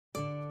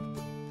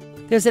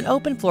There's an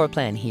open floor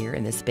plan here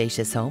in this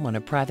spacious home on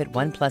a private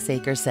 1+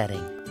 acre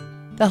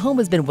setting. The home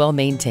has been well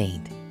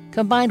maintained,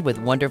 combined with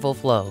wonderful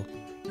flow.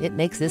 It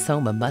makes this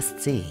home a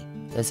must-see.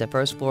 There's a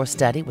first floor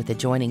study with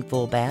adjoining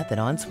full bath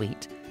and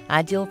ensuite,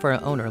 ideal for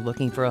an owner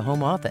looking for a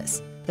home office.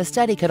 The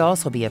study could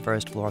also be a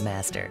first floor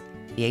master.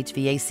 The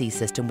HVAC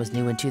system was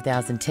new in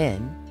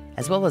 2010,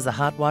 as well as a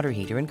hot water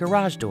heater and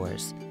garage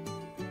doors.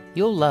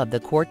 You'll love the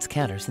quartz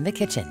counters in the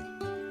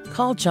kitchen.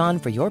 Call John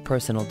for your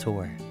personal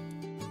tour.